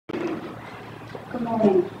Good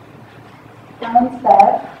morning. My name's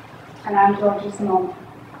Bev and I'm George's mum.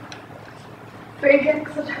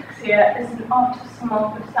 Friedreich's ataxia is an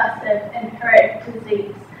autosomal recessive inherited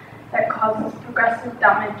disease that causes progressive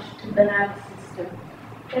damage to the nervous system.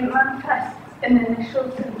 It manifests in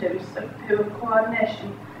initial symptoms of poor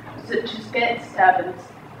coordination, such as gait disturbance.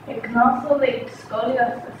 It can also lead to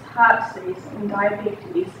scoliosis, heart disease and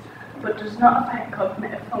diabetes, but does not affect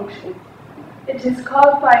cognitive function. It is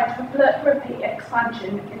caused by triplet repeat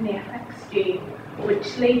expansion in the FX gene,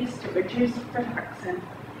 which leads to reduced frataxin,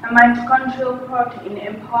 a mitochondrial protein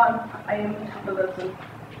important for iron metabolism.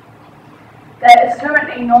 There is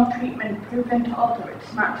currently no treatment proven to alter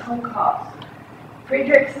its natural cause.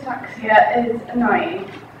 Friedreich's ataxia is annoying.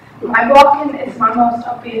 My walking is my most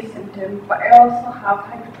obvious symptom, but I also have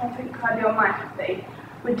hypertrophic cardiomyopathy,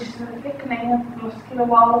 which is a thickening of the muscular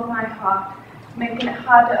wall of my heart, making it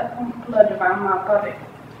harder to pump blood around my body.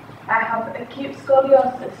 I have acute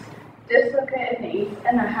scoliosis, dislocated knees,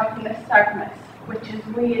 and I have nystagmus, which is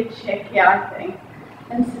weird shaky eye thing,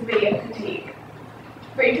 and severe fatigue.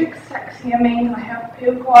 Friedreich's ataxia means I have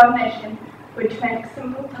poor coordination, which makes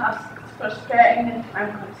simple tasks frustrating and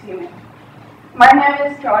time-consuming. My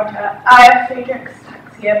name is Georgia. I have Friedreich's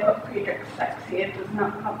ataxia, but Friedreich's ataxia does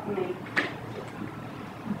not have me.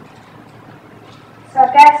 So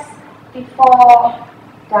I guess before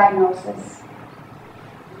diagnosis,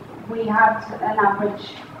 we had an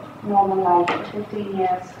average normal life of 15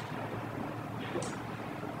 years.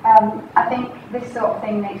 I think this sort of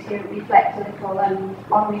thing makes you reflect a little, and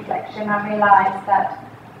on reflection I realised that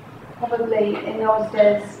probably in those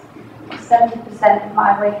days 70% of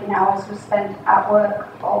my waking hours was spent at work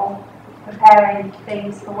or preparing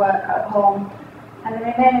things for work at home, and the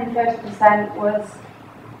remaining 30% was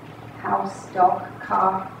house, dog,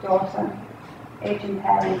 car, daughter, aging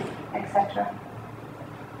parents, etc.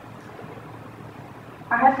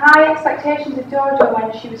 I had high expectations of Georgia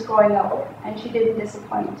when she was growing up, and she didn't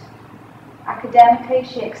disappoint. Academically,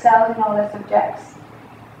 she excelled in all her subjects.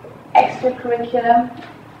 Extracurriculum,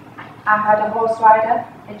 I had a horse rider,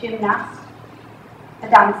 a gymnast, a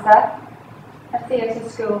dancer, a theatre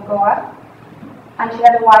school goer, and she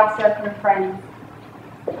had a wide circle of friends.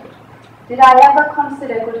 Did I ever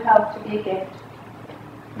consider good health to be a gift?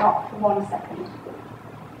 Not for 1 second.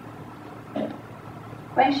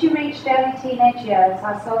 When she reached early teenage years,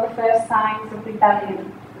 I saw the first signs of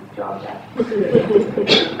rebellion with Georgia.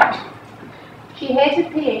 She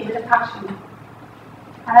hated PE with a passion.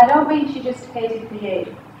 And I don't mean she just hated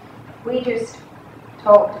PE. We just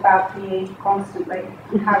talked about PE constantly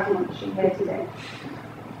and how much she hated it.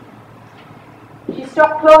 She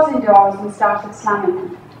stopped closing doors and started slamming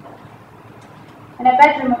them. In her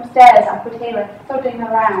bedroom upstairs, I could hear her thudding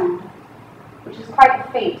around, which was quite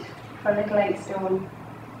a feat for a little 8-stone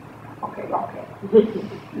pocket rocket.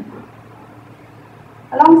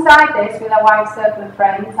 Alongside this, with a wide circle of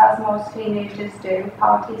friends, as most teenagers do,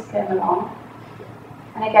 parties came along.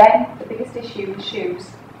 And again, the biggest issue was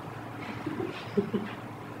shoes.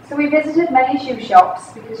 So we visited many shoe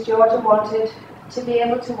shops because Georgia wanted to be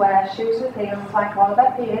able to wear shoes with heels like all of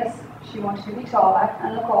her peers. She wanted to be taller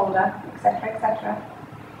and look older, etc., etc.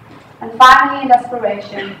 And finally, in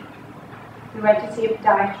desperation, we went to see a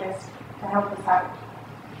podiatrist to help us out.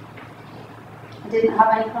 I didn't have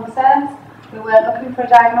any concerns. We weren't looking for a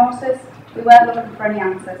diagnosis. We weren't looking for any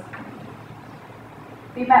answers.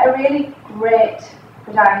 We met a really great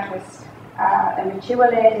podiatrist, a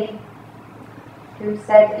mature lady who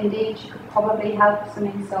said indeed she could probably help some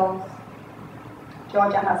insoles.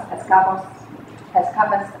 Georgia has pescavus,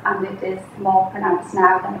 and it is more pronounced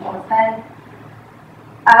now than it was then.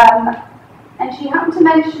 And she happened to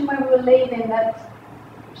mention when we were leaving that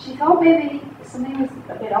she thought maybe something was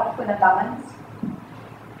a bit off with her balance.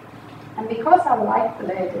 And because I liked the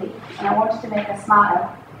lady and I wanted to make her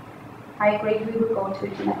smile, I agreed we would go to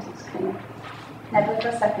a genetics clinic, never for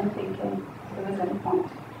a second thinking there was any point.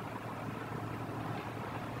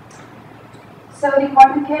 So the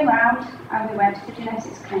appointment came round and we went to the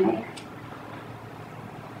genetics clinic.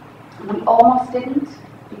 We almost didn't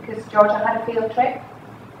because Georgia had a field trip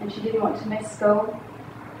and she didn't want to miss school.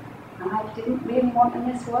 And I didn't really want to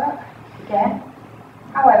miss work again.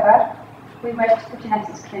 However, we went to the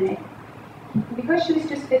genetics clinic. And because she was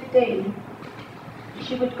just 15,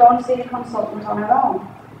 she would go and see the consultant on her own,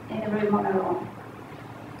 in a room on her own.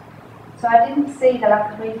 So I didn't see the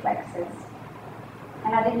lack of reflexes,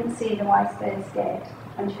 and I didn't see the wide space gait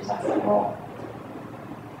when she was asking more.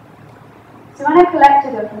 So when I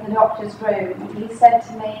collected her from the doctor's room, he said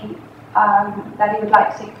to me that he would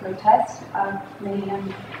like to take a blood test of me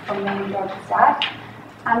and from me and Georgia's dad,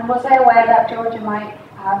 and was I aware that Georgia might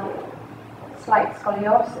have slight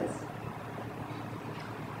scoliosis.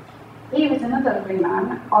 He was another lovely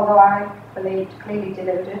man, although I believed clearly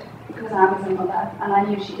deluded, because I was a mother and I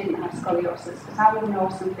knew she didn't have scoliosis, because I would know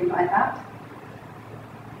something like that.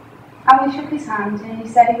 And we shook his hand and he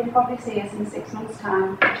said he would probably see us in 6 months'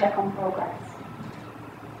 time to check on progress.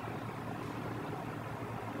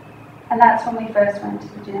 And that's when we first went to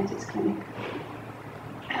the genetics clinic.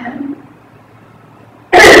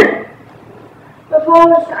 Before I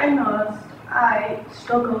was diagnosed, I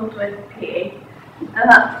struggled with PE,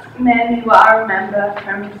 and that's mainly what I remember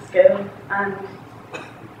from school, and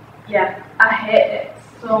yeah, I hate it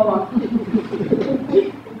so much.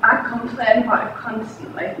 I complain about it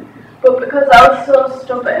constantly, but because I was so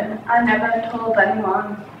stubborn, I never told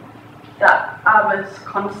anyone that I was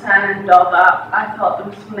concerned or that I thought there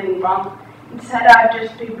was something wrong. Instead, I'd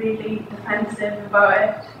just be really defensive about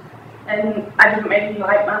it, and I didn't really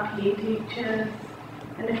like my PE teachers,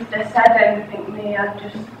 and if they said anything to me, I'd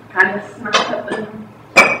just kind of snap at them.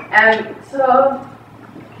 So,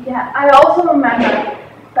 yeah, I also remember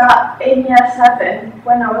that in year 7,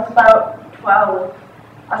 when I was about 12,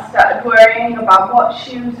 I started worrying about what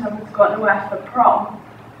shoes I was going to wear for prom,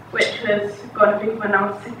 which was going to be when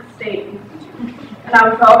I was 16. And I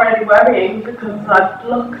was already worrying because I'd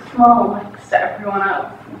look small next to everyone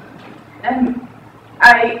else.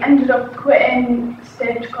 I ended up quitting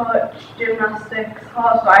stagecoach, gymnastics,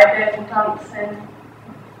 horse riding, dancing.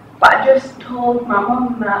 But I just told my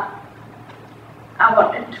mum that I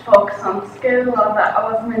wanted to focus on school or that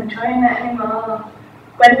I wasn't enjoying it anymore.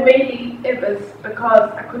 When really it was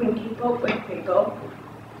because I couldn't keep up with people.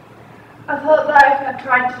 I thought that if I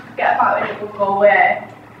tried to forget about it, it would go away,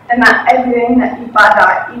 and that everything that you're bad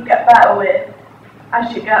at, you get better with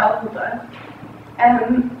as you get older.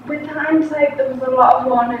 With hindsight, there was a lot of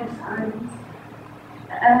warning signs,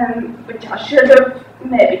 which I should have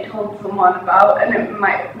maybe told someone about, and it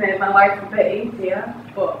might have made my life a bit easier,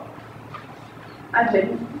 but I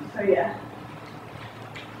didn't, so yeah.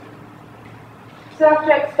 So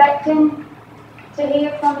after expecting to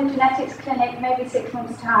hear from the genetics clinic maybe 6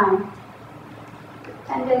 months' time,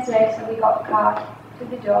 10 days later we got the card to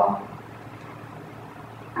the door.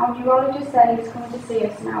 Our neurologist said he was coming to see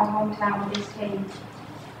us in our hometown with his team.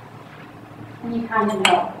 And you kind of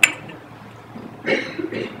know.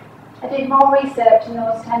 I did more research in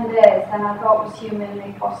those 10 days than I thought was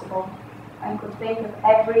humanly possible, and could think of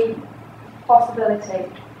every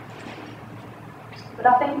possibility. But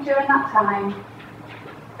I think during that time,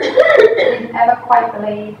 I didn't ever quite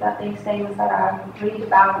believe that these things that I would read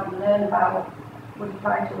about and learn about would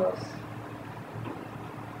apply to us.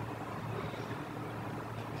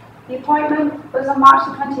 The appointment was on March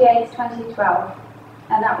the 28th, 2012,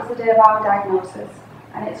 and that was the day of our diagnosis.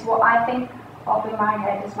 And it's what I think of in my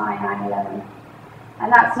head as my 9/11.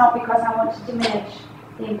 And that's not because I want to diminish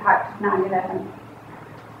the impact of 9/11,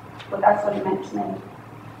 but that's what it meant to me.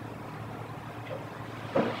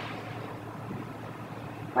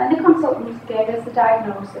 When the consultant gave us the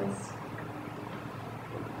diagnosis,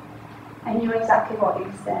 I knew exactly what he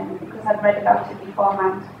was saying because I'd read about it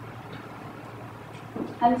beforehand.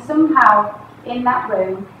 And somehow, in that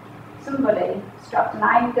room, somebody strapped an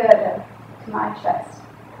iron girder to my chest,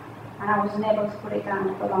 and I was unable to put it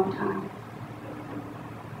down for a long time.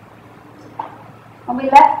 When we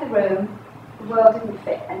left the room, the world didn't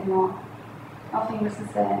fit anymore. Nothing was the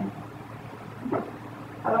same.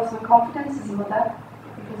 I lost my confidence as a mother,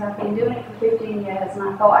 because I've been doing it for 15 years and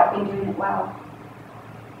I thought I'd been doing it well.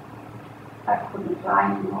 That couldn't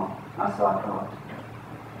apply anymore, or so I thought.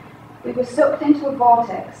 We were sucked into a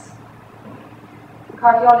vortex.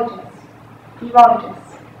 Cardiologists,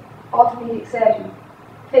 neurologists, orthopedic surgeon,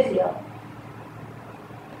 physio.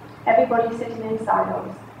 Everybody sitting in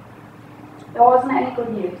silos. There wasn't any good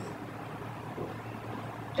news.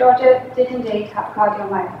 Georgia did indeed have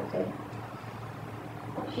cardiomyopathy.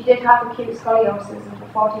 She did have acute scoliosis of a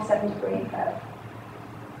 47-degree curve.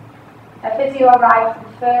 Her physio arrived for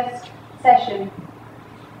the first session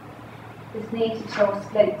with knee to toe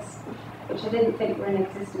splints, which I didn't think were in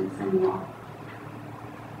existence anymore.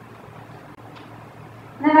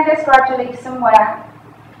 And then I guess gradually, somewhere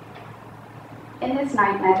in this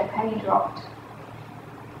nightmare, the penny dropped,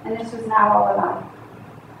 and this was now our life.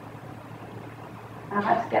 And I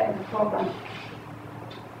had to get with the program.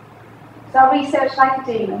 So I researched like a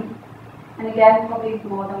demon, and again, probably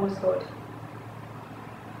more than was good.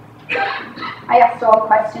 I asked all the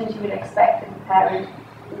questions you would expect of a parent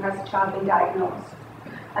who has a child being diagnosed.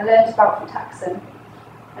 I learned about frataxin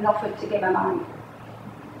and offered to give her mine.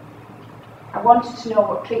 I wanted to know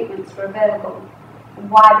what treatments were available and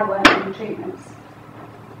why there weren't any treatments.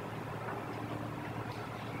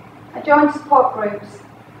 I joined support groups.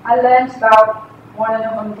 I learned about 1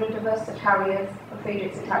 in 100 of us are carriers of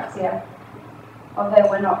Friedreich's ataxia, although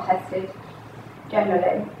we're not tested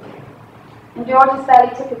generally. And George is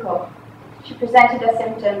fairly typical. She presented her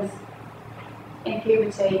symptoms in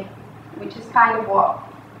puberty, which is kind of what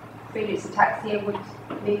Friedreich's ataxia would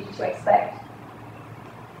lead you to expect.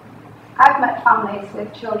 I've met families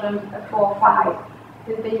with children of 4 or 5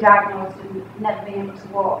 who've been diagnosed and never been able to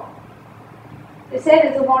walk. They say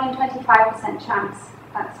there's a 1 in 25% chance,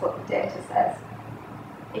 that's what the data says,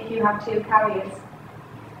 if you have 2 carriers.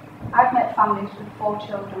 I've met families with 4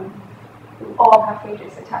 children who all have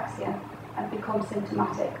Friedreich's ataxia and become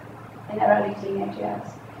symptomatic in their early teenage years.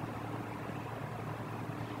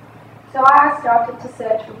 So I started to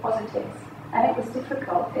search for positives, and it was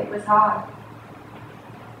difficult, it was hard.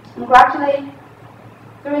 And gradually,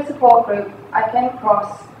 through a support group, I came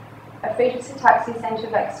across a Friedreich's Ataxia Centre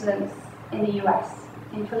of Excellence in the US,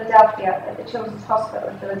 in Philadelphia, at the Children's Hospital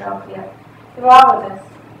in Philadelphia. There are others.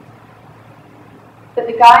 But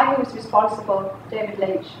the guy who was responsible, David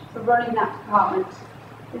Lynch, for running that department,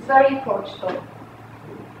 is very approachable.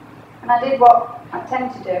 And I did what I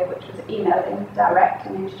tend to do, which was email him direct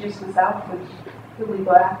and introduce myself and who we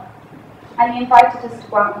were. And he invited us to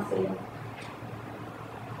go out and see him.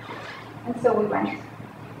 And so we went.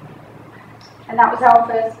 And that was our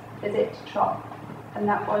first visit to Trop. And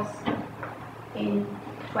that was in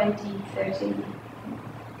 2013.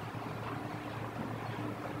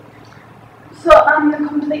 So I'm the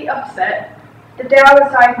complete opposite. The day I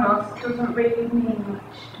was diagnosed doesn't really mean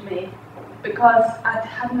much to me because I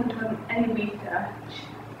hadn't done any research.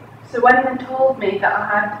 So when they told me that I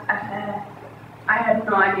had FA, I had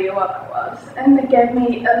no idea what that was, and they gave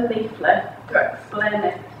me a leaflet to explain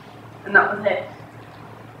it, and that was it.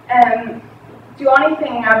 The only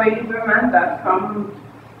thing I really remember from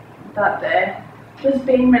that day was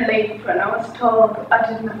being relieved when I was told I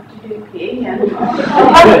didn't have to do PE and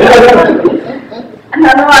and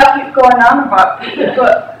I know I keep going on about PE,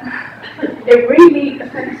 but it really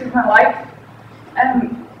affected my life.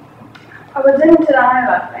 I was in denial,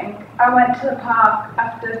 I think. I went to the park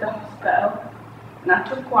after the hospital and I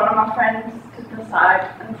took one of my friends to the side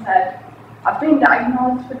and said, I've been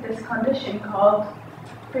diagnosed with this condition called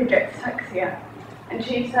Friedreich's ataxia. And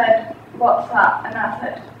she said, what's that? And I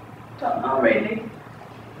said, don't know really.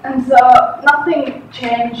 And so nothing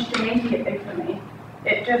changed immediately for me.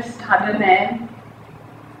 It just had a name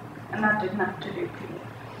and I didn't have to do PE.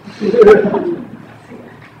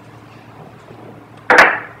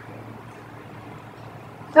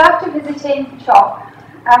 So after visiting CHOP,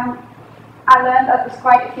 I learned that there's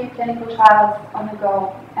quite a few clinical trials on the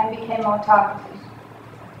go and became more targeted.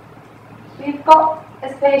 We've got,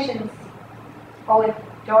 as patients, or with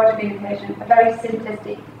Georgia being a patient, a very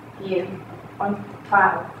simplistic view on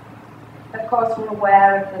trials. Of course, we're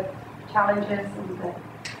aware of the challenges and the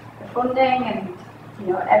funding and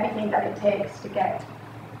everything that it takes to get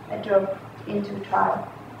a drug into a trial.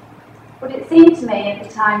 But it seemed to me at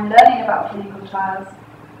the time, learning about clinical trials,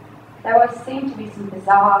 there seemed to be some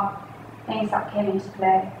bizarre things that came into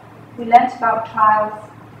play. We learnt about trials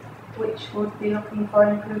which would be looking for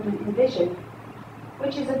improvement in vision,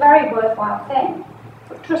 which is a very worthwhile thing.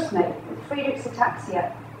 But trust me, with Friedreich's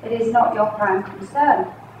ataxia, it is not your prime concern.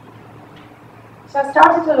 So I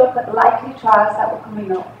started to look at likely trials that were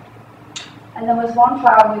coming up. And there was one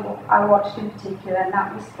trial I watched in particular, and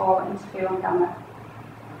that was for interferon gamma.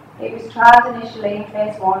 It was trialled initially in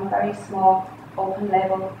phase 1, very small, open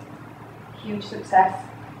label, huge success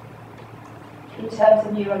in terms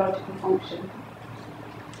of neurological function.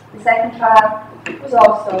 The second trial was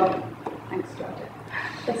also, thanks Georgia,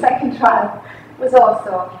 the second trial was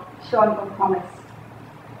also showing good promise.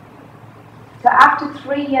 So after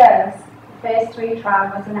 3 years, the phase 3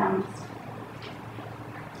 trial was announced.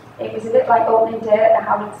 It was a bit like opening day at the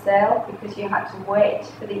Howard sale because you had to wait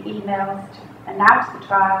for the emails to announce the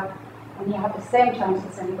trial and you had the same chance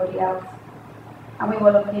as anybody else. And we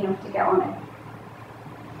were lucky enough to get on it.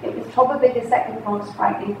 It was probably the second most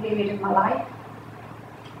frightening period of my life.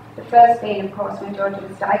 The first being, of course, when Georgia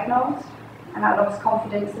was diagnosed and I lost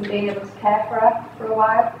confidence in being able to care for her for a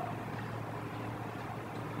while.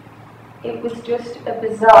 It was just a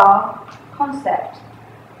bizarre concept.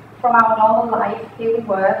 From our normal life, here we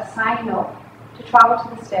were signing up to travel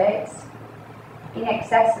to the States in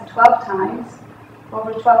excess of 12 times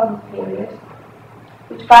over a 12-month period,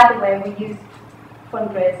 which, by the way, we use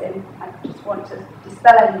fundraising. I just want to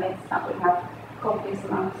dispel any myths that we have copious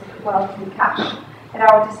amounts of wealth and cash at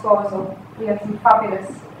our disposal. We have some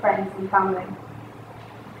fabulous friends and family.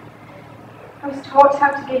 I was taught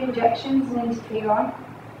how to give injections and interferon.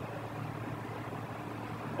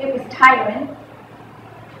 It was tiring.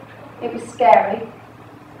 It was scary.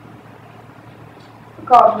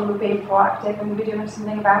 God, we were being proactive and we were doing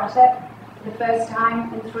something about it. For the first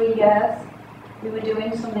time in 3 years, we were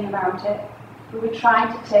doing something about it. We were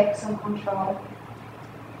trying to take some control.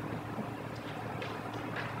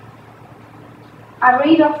 I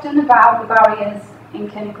read often about the barriers in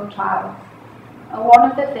clinical trials, and one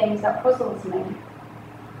of the things that puzzles me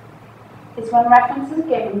is when reference is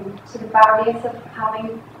given to the barriers of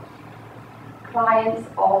having clients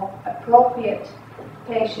or appropriate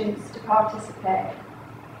patients to participate.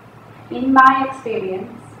 In my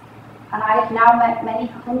experience, and I have now met many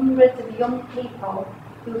hundreds of young people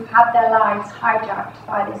who've had their lives hijacked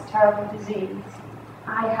by this terrible disease,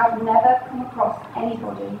 I have never come across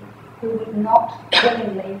anybody who would not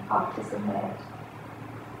willingly participate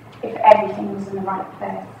if everything was in the right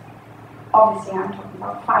place. Obviously, I'm talking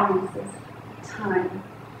about finances, time.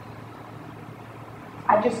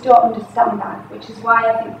 I just don't understand that, which is why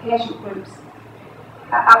I think patient groups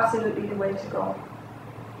are absolutely the way to go.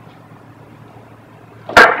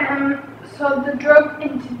 So the drug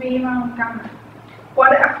intervenal gamma,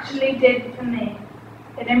 what it actually did for me,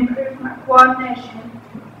 it improved my coordination,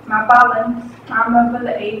 my balance, my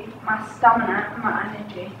mobility, my stamina and my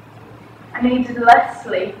energy. I needed less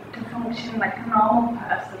sleep to function like a normal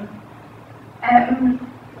person.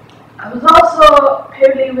 I was also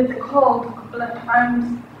poorly with the cold a couple of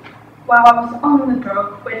times while I was on the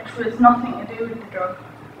drug, which was nothing to do with the drug.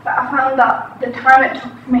 But I found that the time it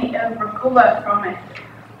took for me to recover from it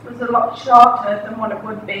was a lot shorter than what it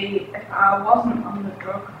would be if I wasn't on the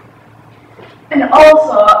drug. And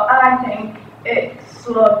also, I think it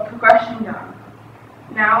slowed progression down.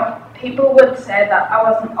 Now, people would say that I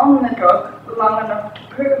wasn't on the drug long enough to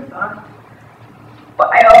prove that,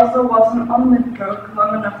 but I also wasn't on the drug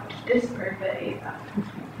long enough to disprove it either.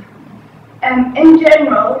 In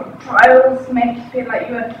general, trials make you feel like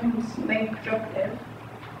you are doing something productive.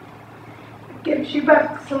 It gives you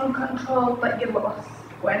back some control that you lost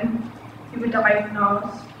when you were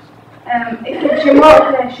diagnosed. It gives you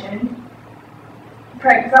motivation. For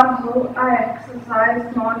example, I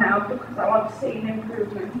exercise more now because I want to see an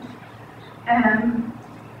improvement.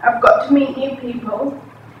 I've got to meet new people.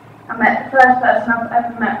 I met the first person I've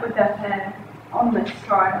ever met with FA on this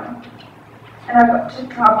trial. And I got to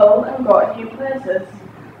travel and go to new places.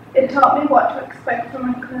 It taught me what to expect from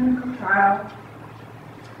a clinical trial.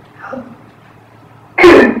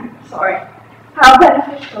 How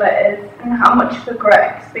beneficial it is and how much of a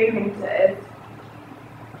great experience it is.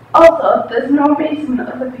 Also, there's no reason that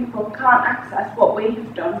other people can't access what we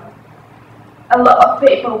have done. A lot of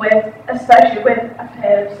people especially with FA,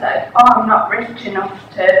 have said, oh, I'm not rich enough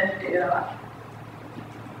to do that.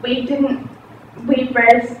 We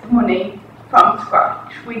raised the money from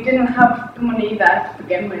scratch. We didn't have the money there to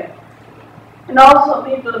begin with. And also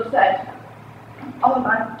people have said, oh,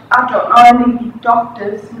 I don't know any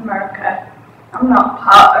doctors in America. I'm not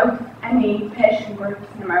part of any patient groups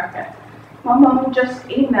in America. My mum just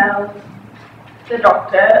emailed the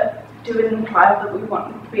doctor doing the trial that we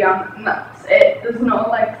wanted to be on, and that's it. There's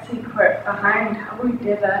no secret behind how we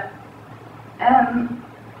did it.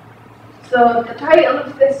 So the title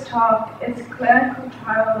of this talk is Clinical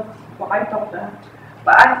Trials, Why Bother?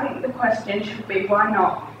 But I think the question should be, why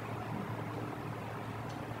not?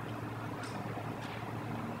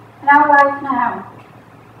 In our life now.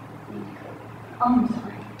 Oh, I'm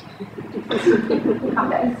sorry. I'm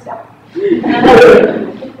going to stop.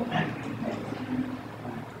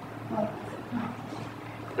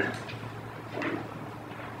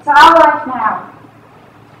 So our life now.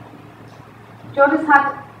 Jordan's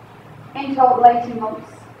had in total 18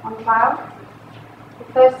 months on trial. The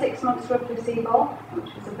first 6 months were placebo,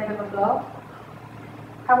 which was a bit of a blow.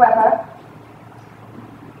 However,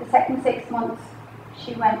 the second 6 months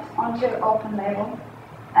she went onto open label,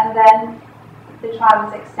 and then the trial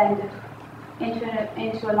was extended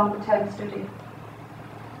into a longer term study.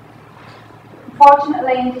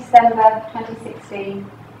 Unfortunately, in December 2016,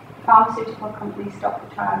 the pharmaceutical company stopped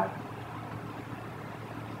the trial.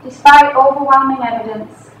 Despite overwhelming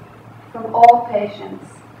evidence from all patients,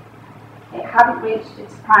 it hadn't reached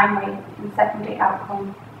its primary and secondary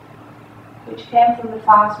outcome, which came from the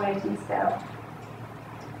FARS rating scale.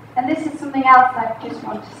 And this is something else I just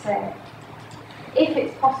want to say. If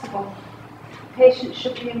it's possible, patients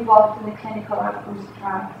should be involved in the clinical outcomes of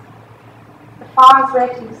trials. The FARS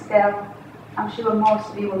rating scale, I'm sure most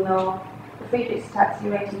of you will know, the Friedreich's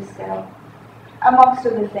ataxia rating scale, amongst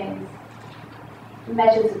other things,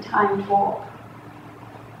 measures a timed walk.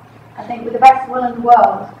 I think with the best will in the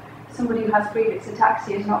world, somebody who has Friedreich's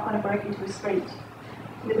ataxia is not going to break into a sprint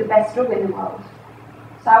with the best drug in the world.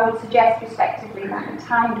 So I would suggest respectively that a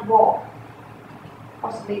timed walk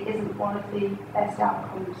possibly isn't one of the best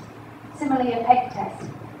outcomes. Similarly, a peg test.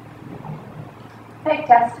 Peg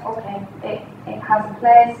test, okay, it has a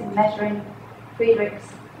place in measuring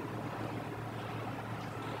Friedrichs.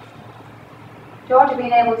 Georgia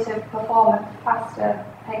being able to perform a faster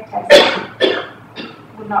peg test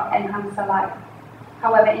would not enhance her life.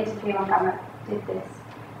 However, interferon gamma did this.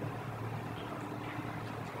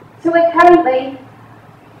 So we're currently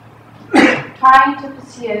trying to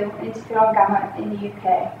pursue interferon gamma in the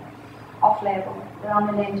UK, off-label. They're on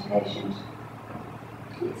the named patient.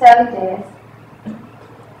 It's early days,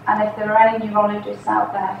 and if there are any neurologists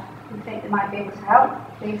out there who think they might be able to help,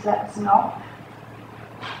 please let us know.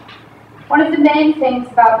 One of the main things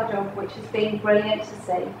about the drug, which has been brilliant to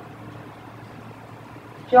see,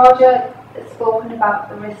 Georgia has spoken about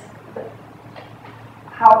the risk,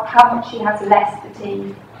 how much she has less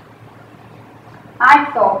fatigue. I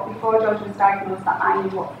thought, before Georgia was diagnosed, that I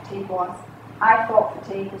knew what fatigue was. I thought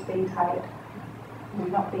fatigue was being tired,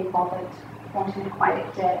 not being bothered, wanting a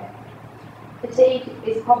quiet day. Fatigue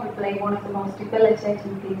is probably one of the most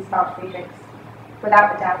debilitating things about Friedrichs,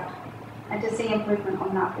 without a doubt. And to see improvement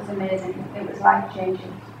on that was amazing. It was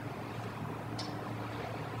life-changing.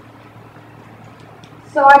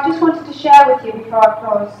 So I just wanted to share with you before I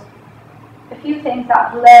close a few things that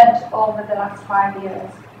I've learned over the last 5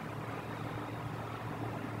 years.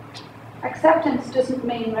 Acceptance doesn't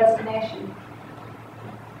mean resignation.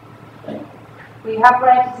 We have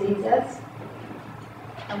rare diseases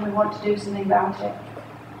and we want to do something about it.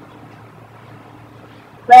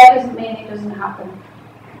 Rare doesn't mean it doesn't happen.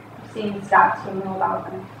 I've seen the stats, we know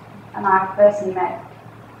about them. And I've personally met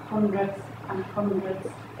hundreds and hundreds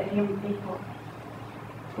of young people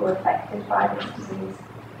who are affected by this disease.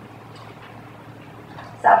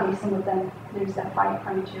 Sadly, some of them lose their fight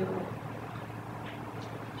prematurely.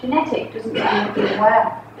 Genetic doesn't mean anything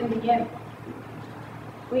aware, even you.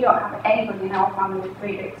 We don't have anybody in our family with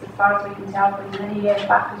Friedrichs, as far as we can tell, for as many years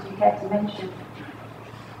back as you care to mention.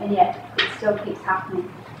 And yet, it still keeps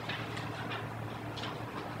happening.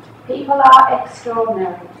 People are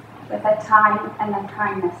extraordinary with their time and their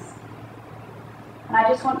kindness. And I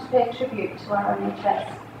just want to pay tribute to our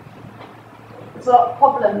NHS. There's a lot of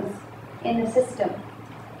problems in the system.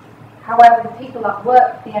 However, the people that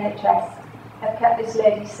work for the NHS have kept this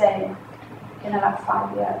lady sane in the last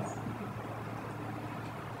 5 years.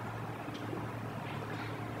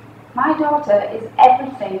 My daughter is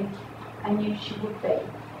everything I knew she would be.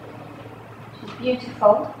 She's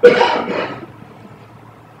beautiful,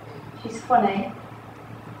 she's funny,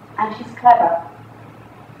 and she's clever.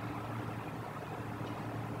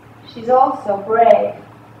 She's also brave,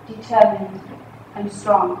 determined, and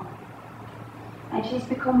strong. And she's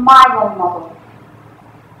become my role model.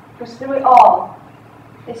 Because through it all,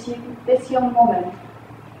 this young woman,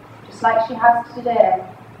 just like she has today,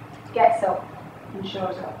 gets up and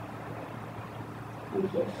shows up.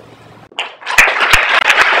 Thank you.